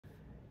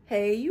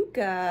Hey you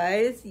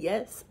guys,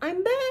 yes,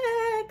 I'm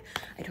back.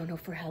 I don't know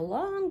for how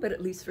long, but at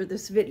least for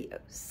this video.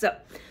 So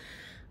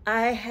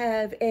I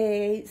have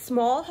a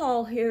small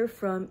haul here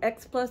from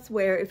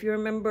XPLUSWEAR. If you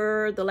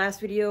remember the last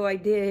video I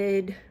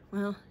did,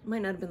 well, it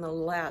might not have been the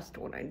last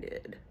one I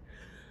did,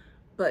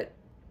 but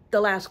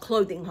the last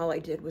clothing haul I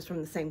did was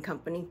from the same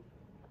company.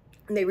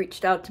 And they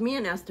reached out to me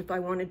and asked if I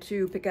wanted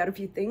to pick out a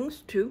few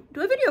things to do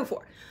a video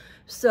for.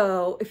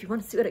 So if you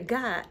want to see what I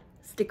got,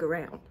 stick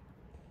around.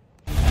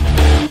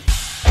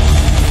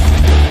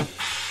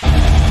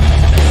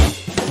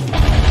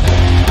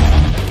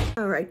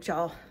 All right,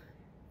 y'all.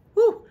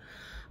 Woo!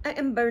 I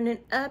am burning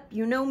up.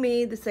 You know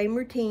me, the same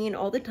routine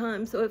all the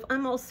time. So if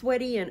I'm all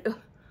sweaty and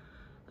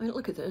I mean,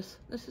 look at this.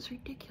 This is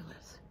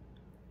ridiculous.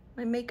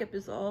 My makeup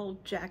is all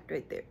jacked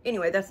right there.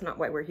 Anyway, that's not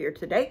why we're here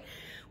today.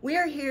 We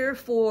are here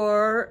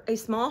for a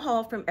small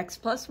haul from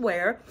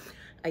XPLUSWEAR.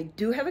 I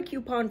do have a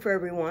coupon for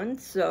everyone,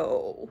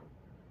 so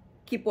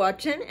keep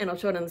watching and I'll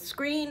show it on the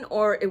screen,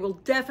 or it will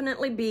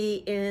definitely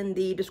be in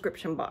the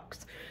description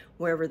box,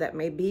 wherever that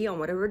may be on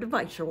whatever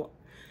device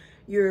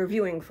you're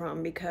viewing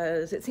from,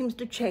 because it seems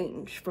to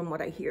change from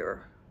what I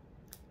hear.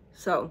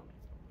 So,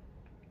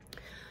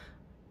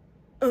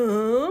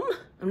 I'm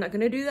not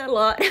gonna do that a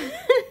lot.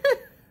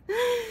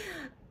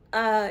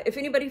 If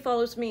anybody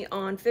follows me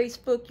on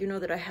Facebook, you know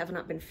that I have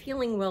not been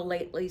feeling well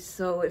lately,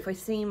 so if I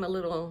seem a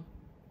little,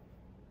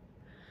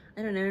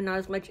 I don't know, not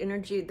as much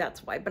energy,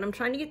 that's why. But I'm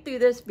trying to get through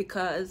this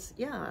because,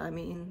 yeah, I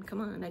mean,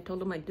 come on, I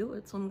told them I'd do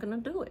it, so I'm gonna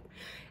do it.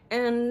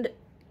 And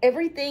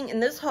everything in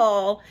this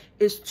haul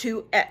is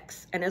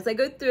 2X. And as I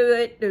go through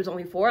it, there's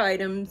only 4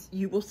 items.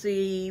 You will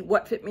see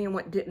what fit me and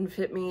what didn't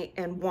fit me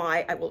and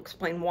why. I will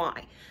explain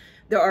why.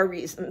 There are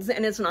reasons,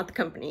 and it's not the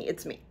company,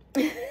 it's me.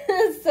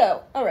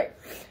 So, all right.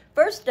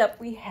 First up,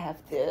 we have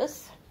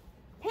this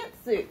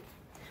pantsuit.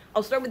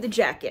 I'll start with the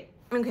jacket.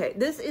 Okay,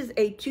 this is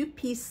a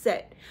 2-piece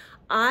set.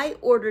 I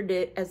ordered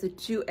it as a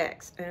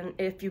 2X, and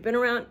if you've been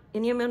around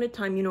any amount of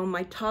time, you know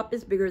my top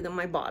is bigger than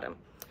my bottom.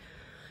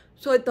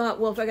 So I thought,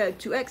 well, if I got a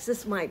 2X,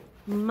 this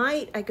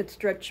I could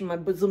stretch my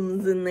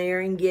bosoms in there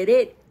and get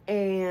it,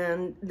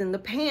 and then the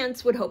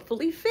pants would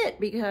hopefully fit,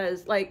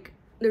 because like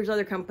there's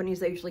other companies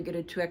that usually get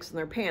a 2X in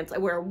their pants. I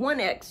wear a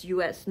 1X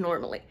US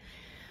normally,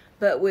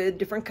 but with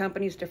different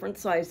companies, different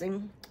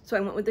sizing. So I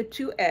went with the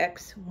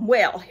 2X.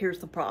 Well, here's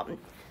the problem.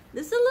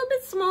 This is a little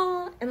bit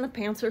small and the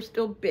pants are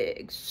still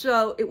big.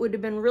 So it would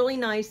have been really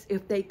nice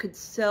if they could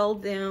sell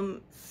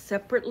them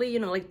separately, you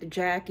know, like the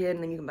jacket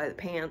and then you can buy the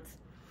pants.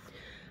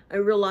 I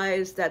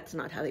realize that's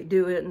not how they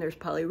do it and there's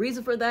probably a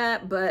reason for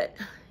that, but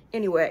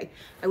anyway,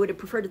 I would have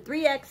preferred a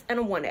 3X and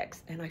a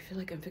 1X. And I feel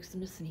like I'm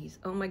fixing to sneeze.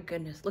 Oh my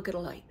goodness, look at a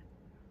light.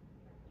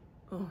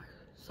 Oh,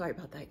 sorry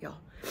about that, y'all.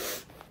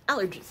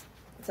 Allergies.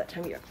 It's that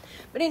time of year.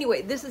 But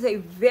anyway, this is a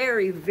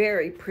very,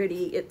 very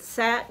pretty, it's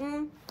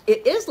satin.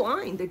 It is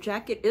lined. The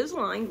jacket is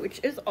lined,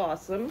 which is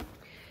awesome.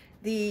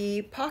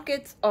 The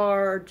pockets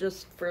are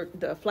just for,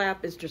 the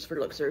flap is just for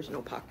looks. There's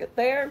no pocket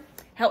there.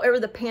 However,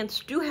 the pants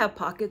do have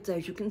pockets,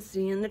 as you can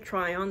see in the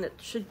try-on. That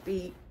should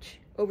be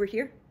over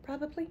here,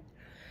 probably.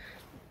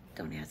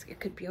 Don't ask, it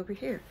could be over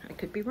here. I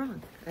could be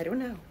wrong. I don't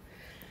know.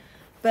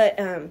 But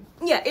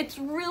yeah, it's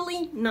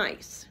really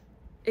nice,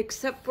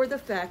 except for the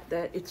fact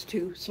that it's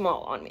too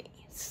small on me.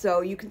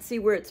 So you can see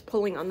where it's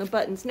pulling on the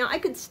buttons. Now, I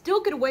could still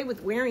get away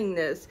with wearing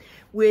this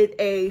with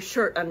a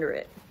shirt under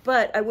it,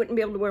 but I wouldn't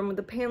be able to wear them with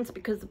the pants,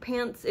 because the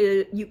pants,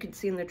 you can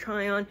see in the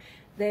try-on,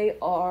 they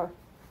are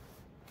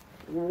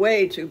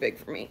way too big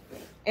for me,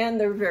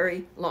 and they're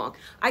very long.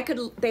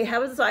 They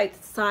have a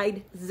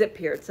side zip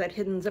here. It's that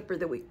hidden zipper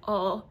that we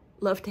all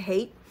love to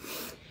hate.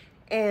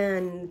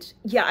 And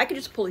yeah, I could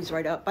just pull these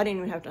right up. I didn't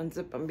even have to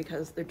unzip them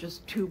because they're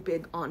just too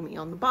big on me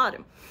on the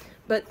bottom.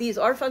 But these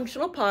are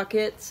functional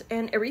pockets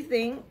and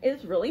everything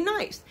is really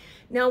nice.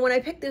 Now, when I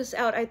picked this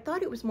out, I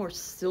thought it was more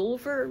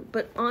silver,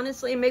 but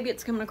honestly, maybe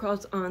it's coming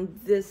across on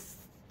this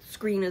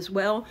screen as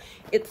well,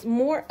 it's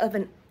more of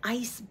an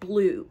ice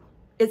blue.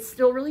 It's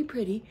still really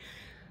pretty.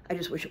 I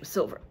just wish it was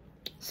silver.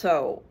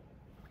 So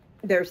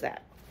there's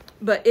that.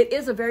 But it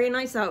is a very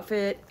nice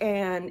outfit,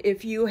 and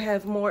if you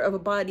have more of a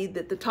body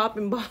that the top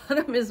and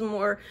bottom is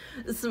more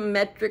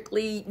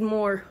symmetrically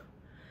more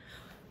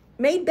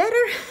made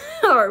better,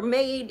 or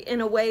made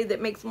in a way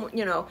that makes more,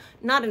 you know,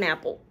 not an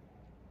apple.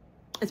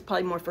 It's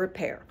probably more for a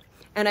pear.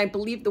 And I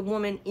believe the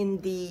woman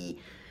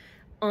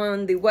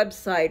on the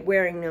website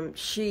wearing them,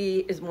 she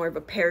is more of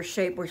a pear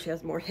shape, where she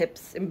has more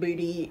hips and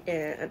booty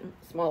and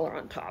smaller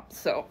on top.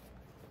 So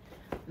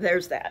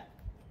there's that.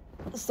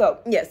 So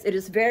yes, it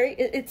is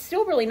it's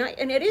still really nice,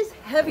 and it is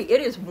heavy.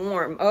 It is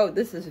warm. Oh,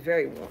 this is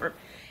very warm.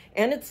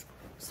 And it's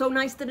so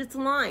nice that it's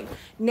lined.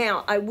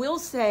 Now, I will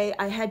say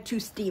I had to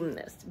steam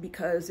this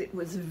because it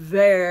was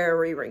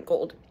very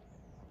wrinkled.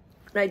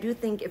 And I do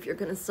think if you're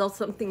going to sell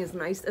something as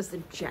nice as a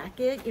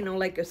jacket, you know,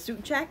 like a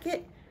suit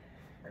jacket,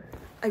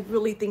 I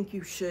really think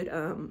you should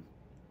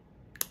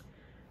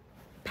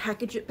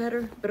package it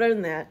better. But other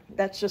than that,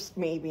 that's just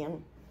me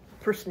being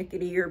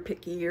persnickety or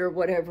picky or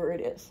whatever it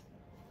is.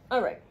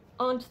 All right,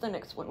 on to the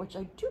next one, which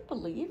I do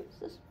believe is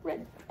this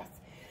red dress.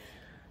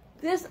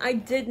 This I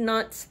did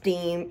not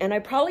steam, and I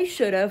probably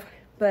should have,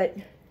 but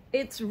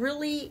it's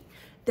really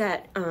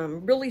that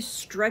really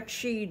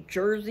stretchy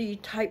jersey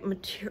type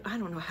material. I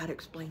don't know how to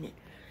explain it.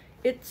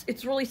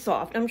 It's really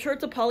soft. I'm sure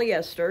it's a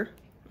polyester.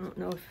 I don't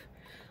know if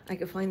I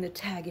can find the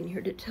tag in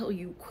here to tell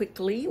you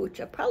quickly, which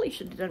I probably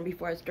should have done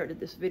before I started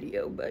this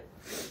video, but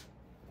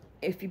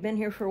if you've been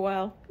here for a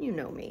while, you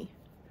know me.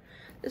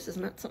 This is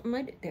not something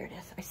I did. There it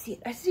is. I see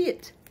it. I see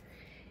it.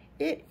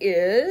 It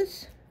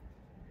is,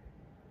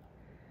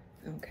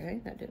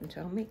 okay, that didn't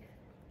tell me,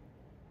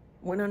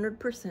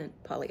 100%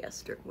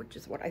 polyester, which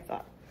is what I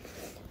thought.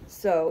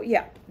 So,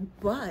 yeah,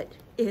 but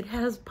it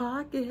has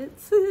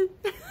pockets.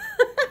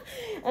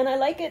 And I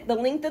like it. The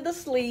length of the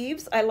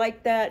sleeves, I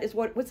like that. Is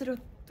what, was it a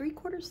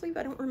 3/4 sleeve?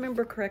 I don't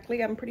remember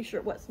correctly. I'm pretty sure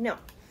it was. No.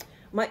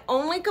 My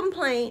only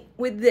complaint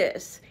with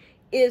this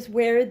is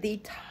where the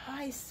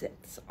tie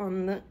sits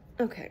on the,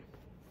 okay.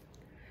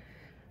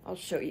 I'll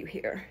show you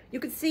here. You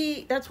can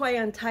see, that's why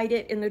I untied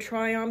it in the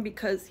try-on,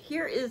 because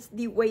here is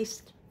the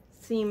waist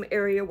seam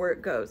area where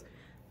it goes.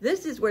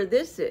 This is where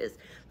this is.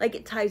 Like,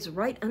 it ties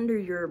right under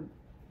your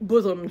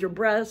bosom, your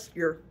breast,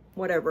 your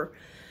whatever.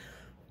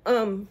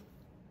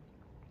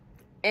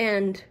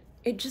 And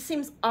it just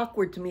seems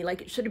awkward to me,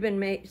 like it should have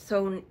been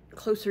sewn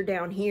closer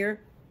down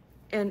here.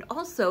 And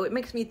also, it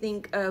makes me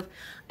think of,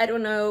 I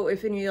don't know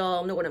if any of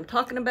y'all know what I'm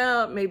talking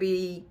about,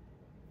 maybe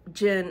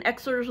Gen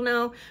Xers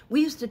know.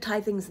 We used to tie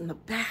things in the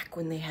back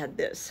when they had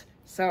this.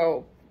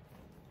 So,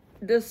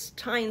 this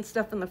tying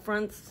stuff in the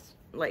fronts,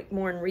 like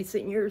more in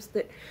recent years,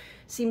 that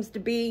seems to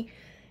be,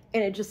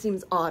 and it just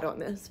seems odd on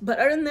this. But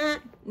other than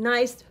that,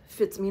 nice,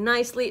 fits me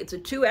nicely. It's a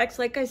 2X,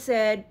 like I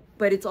said,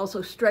 but it's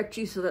also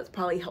stretchy, so that's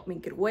probably helped me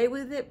get away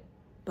with it.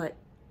 But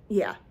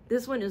yeah,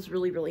 this one is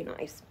really, really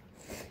nice.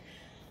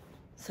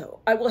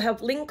 So I will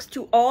have links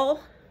to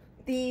all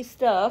the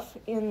stuff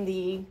in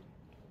the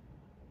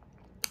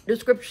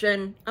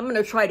description. I'm going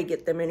to try to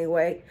get them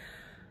anyway.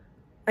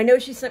 I know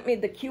she sent me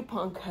the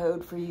coupon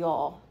code for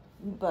y'all,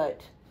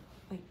 but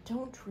I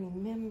don't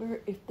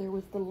remember if there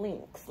was the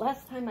links.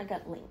 Last time I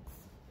got links.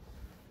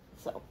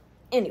 So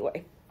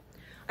anyway,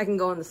 I can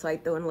go on the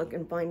site though and look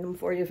and find them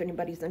for you if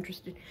anybody's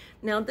interested.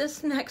 Now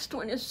this next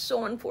one is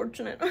so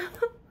unfortunate.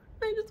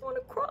 I just want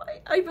to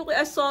cry.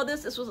 I saw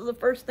this. This was the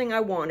first thing I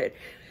wanted.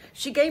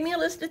 She gave me a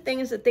list of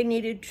things that they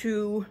needed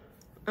to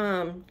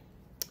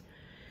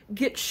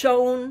get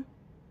shown,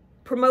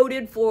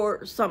 promoted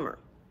for summer.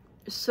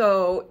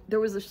 So there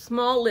was a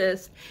small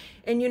list,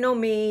 and you know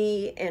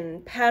me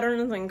and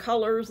patterns and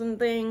colors and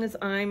things.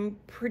 I'm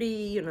pretty,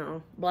 you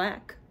know,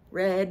 black,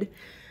 red,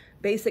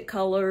 basic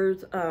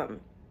colors.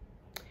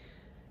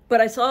 But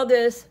I saw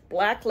this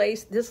black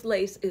lace. This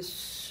lace is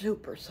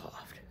super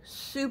soft,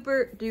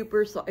 super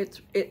duper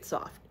soft. It's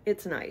soft.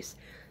 It's nice.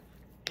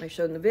 I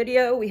showed in the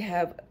video, we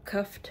have a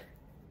cuffed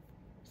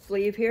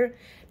sleeve here.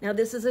 Now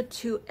this is a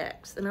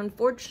 2X, and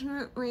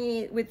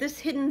unfortunately with this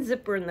hidden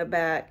zipper in the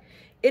back,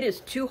 it is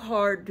too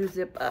hard to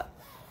zip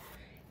up.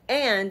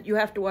 And you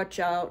have to watch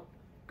out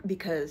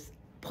because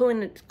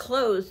pulling it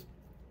closed,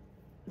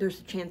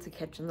 there's a chance of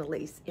catching the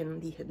lace in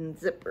the hidden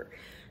zipper.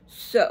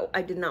 So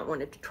I did not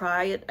want to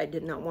try it. I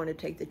did not want to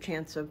take the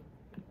chance of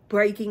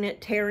breaking it,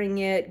 tearing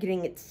it,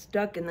 getting it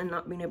stuck, and then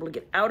not being able to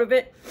get out of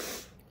it.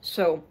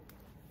 So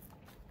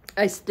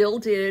I still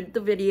did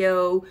the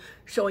video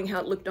showing how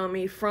it looked on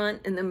me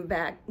front and then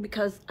back,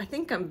 because I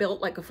think I'm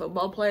built like a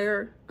football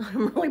player.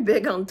 I'm really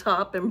big on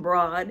top and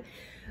broad.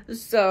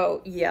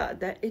 So yeah,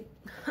 it's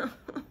so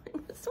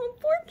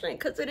unfortunate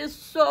because it is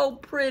so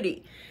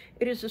pretty.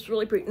 It is just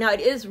really pretty. Now it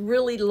is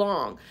really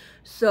long.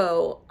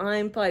 So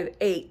I'm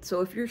 5'8".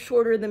 So if you're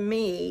shorter than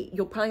me,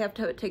 you'll probably have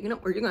to have it taken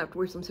up, or you're gonna have to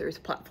wear some serious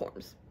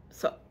platforms.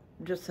 So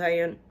just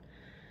saying.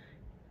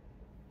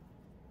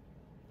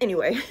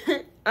 Anyway,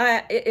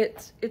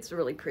 it's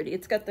really pretty.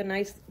 It's got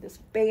this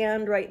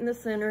band right in the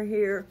center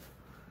here,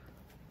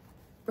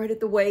 right at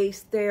the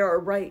waist there, or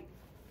right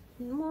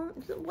more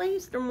the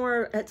waist, or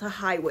more, it's a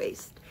high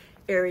waist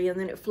area, and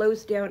then it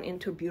flows down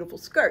into a beautiful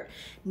skirt.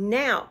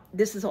 Now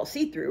this is all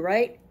see-through,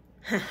 right?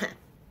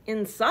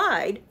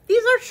 Inside,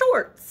 these are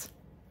shorts,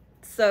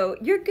 so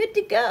you're good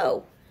to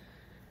go.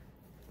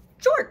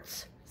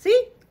 Shorts,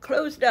 see,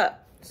 closed up.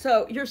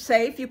 So you're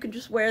safe. You can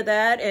just wear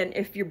that, and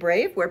if you're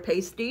brave, wear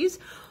pasties,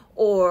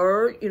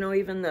 or you know,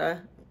 even the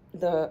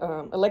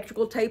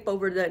electrical tape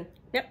over the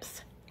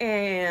nips.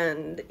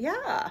 And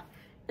yeah,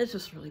 it's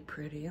just really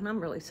pretty, and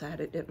I'm really sad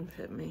it didn't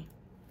fit me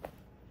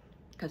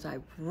because I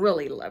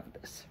really love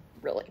this,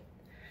 really.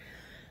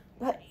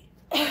 But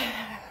it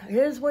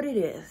is what it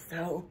is.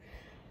 So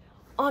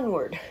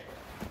onward.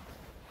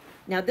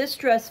 Now this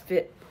dress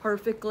fit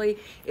perfectly.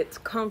 It's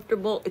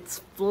comfortable.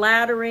 It's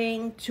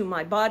flattering to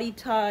my body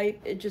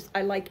type.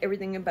 I like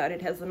everything about it.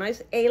 It has a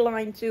nice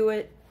A-line to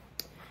it.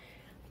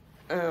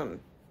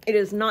 It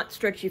is not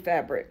stretchy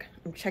fabric.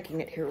 I'm checking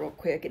it here real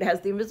quick. It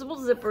has the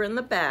invisible zipper in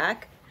the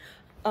back.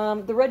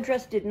 The red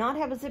dress did not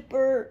have a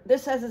zipper.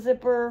 This has a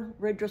zipper.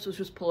 Red dress was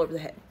just pull over the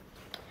head.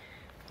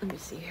 Let me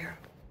see here.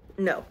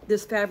 No,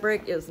 this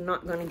fabric is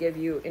not going to give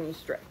you any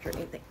stretch or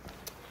anything.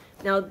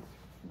 Now,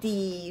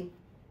 the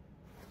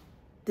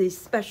the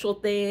special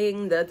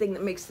thing, the thing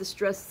that makes this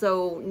dress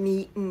so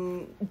neat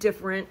and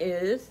different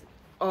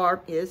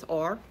are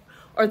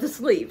the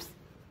sleeves.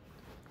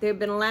 They've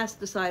been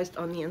elasticized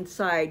on the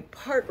inside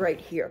part right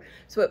here.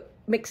 So it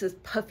makes this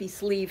puffy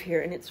sleeve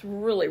here, and it's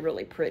really,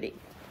 really pretty.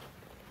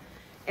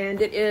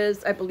 And it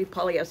is, I believe,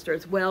 polyester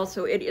as well,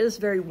 so it is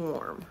very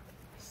warm.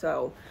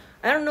 So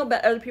I don't know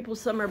about other people's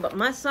summer, but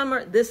my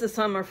summer, this is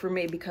summer for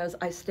me because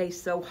I stay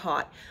so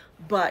hot.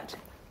 But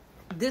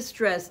this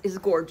dress is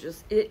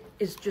gorgeous. It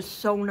is just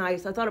so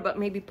nice. I thought about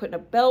maybe putting a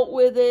belt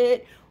with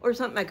it or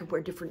something. I could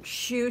wear different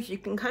shoes. You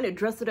can kind of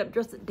dress it up,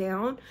 dress it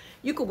down.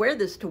 You could wear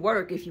this to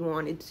work if you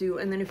wanted to.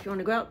 And then if you want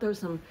to go out, throw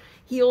some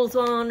heels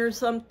on or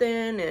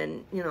something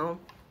and, you know,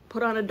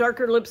 put on a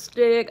darker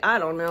lipstick. I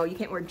don't know. You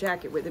can't wear a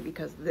jacket with it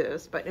because of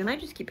this. And I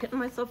just keep hitting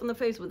myself in the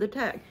face with the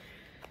tag.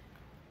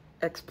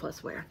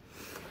 XPLUSWEAR.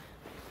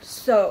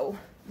 So,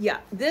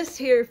 yeah, this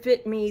here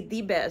fit me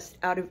the best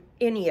out of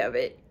any of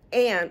it.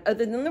 And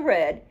other than the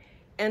red,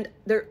 and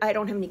I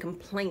don't have any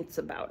complaints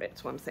about it.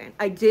 That's what I'm saying.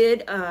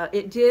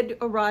 It did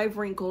arrive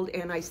wrinkled,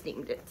 and I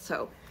steamed it.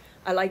 So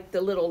I like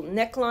the little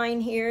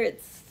neckline here.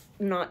 It's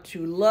not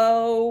too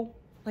low.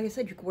 Like I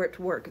said, you can wear it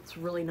to work. It's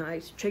really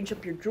nice. Change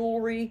up your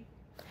jewelry.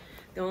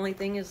 The only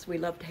thing is we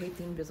love to hate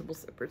the invisible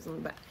zippers in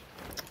the back.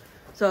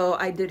 So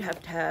I did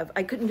have to have,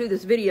 I couldn't do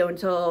this video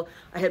until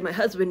I had my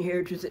husband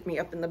here to zip me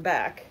up in the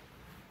back.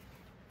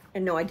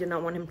 And no, I did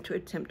not want him to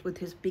attempt with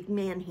his big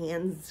man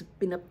hands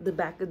zipping up the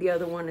back of the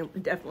other one.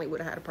 It definitely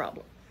would have had a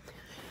problem.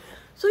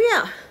 So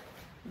yeah,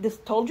 this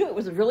told you it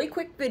was a really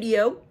quick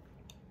video.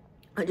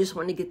 I just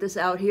wanted to get this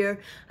out here.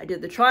 I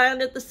did the try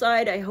on at the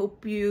side. I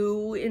hope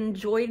you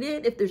enjoyed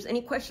it. If there's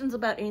any questions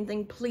about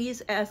anything,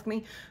 please ask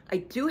me. I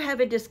do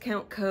have a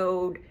discount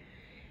code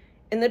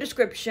in the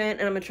description,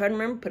 and I'm gonna try to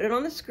remember to put it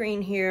on the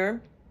screen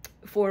here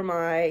for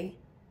my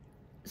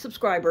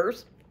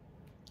subscribers.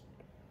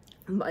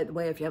 And by the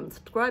way, if you haven't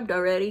subscribed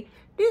already,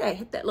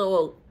 hit that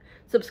little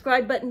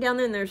subscribe button down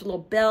there, and there's a little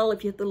bell.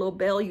 If you hit the little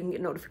bell, you can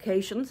get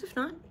notifications. If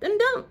not, then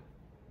don't.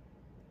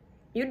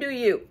 You do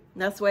you.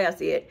 That's the way I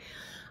see it.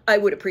 I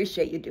would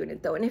appreciate you doing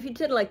it, though. And if you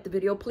did like the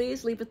video,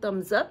 please leave a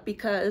thumbs up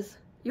because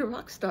you're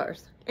rock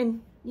stars,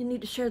 and you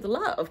need to share the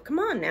love. Come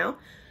on now.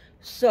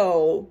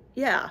 So,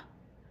 yeah.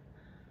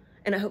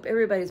 And I hope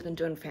everybody's been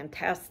doing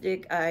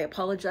fantastic. I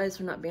apologize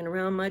for not being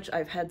around much.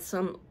 I've had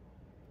some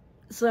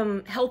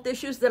health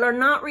issues that are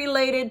not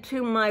related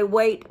to my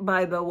weight,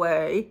 by the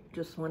way.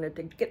 Just wanted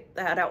to get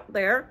that out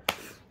there.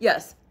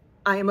 Yes,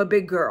 I am a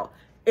big girl.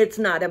 It's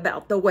not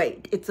about the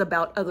weight. It's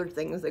about other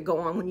things that go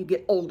on when you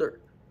get older.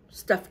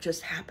 Stuff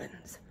just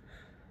happens.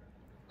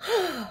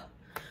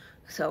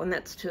 So, and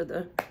that's to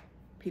the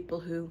people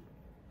who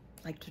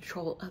like to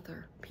troll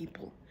other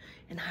people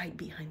and hide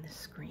behind the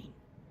screen.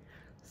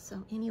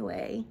 So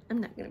anyway, I'm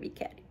not going to be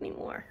cat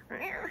anymore.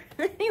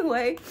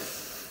 Anyway,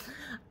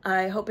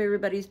 I hope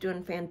everybody's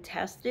doing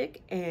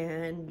fantastic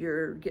and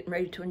you're getting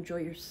ready to enjoy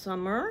your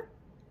summer,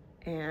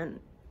 and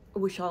I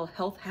wish all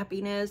health,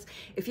 happiness.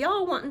 If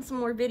y'all wanting some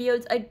more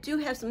videos, I do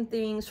have some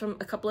things from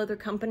a couple other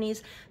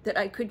companies that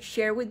I could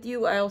share with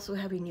you. I also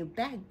have a new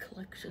bag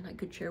collection I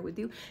could share with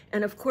you.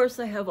 And of course,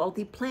 I have all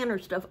the planner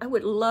stuff. I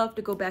would love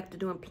to go back to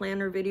doing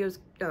planner videos,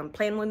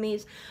 plan with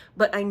me's,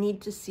 but I need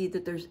to see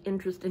that there's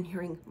interest in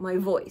hearing my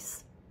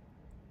voice.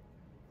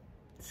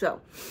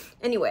 So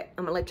anyway,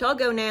 I'm gonna let y'all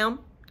go now.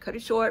 Cut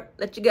it short,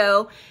 let you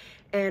go.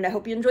 And I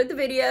hope you enjoyed the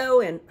video,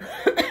 and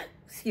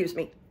excuse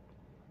me.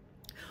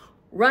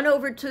 Run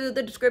over to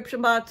the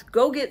description box,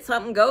 go get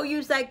something, go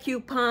use that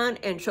coupon,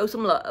 and show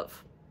some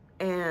love.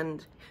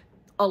 And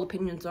all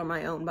opinions are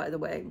my own, by the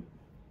way.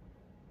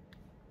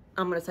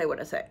 I'm going to say what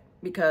I say,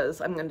 because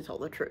I'm going to tell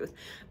the truth.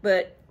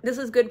 But this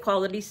is good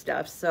quality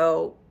stuff,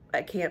 so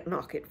I can't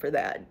knock it for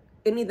that.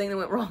 Anything that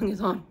went wrong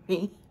is on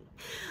me.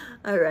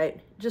 All right,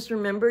 just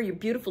remember, you're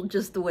beautiful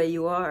just the way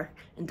you are.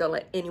 And don't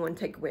let anyone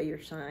take away your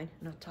shine.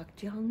 And I'll talk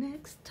to y'all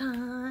next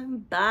time.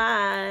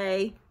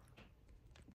 Bye.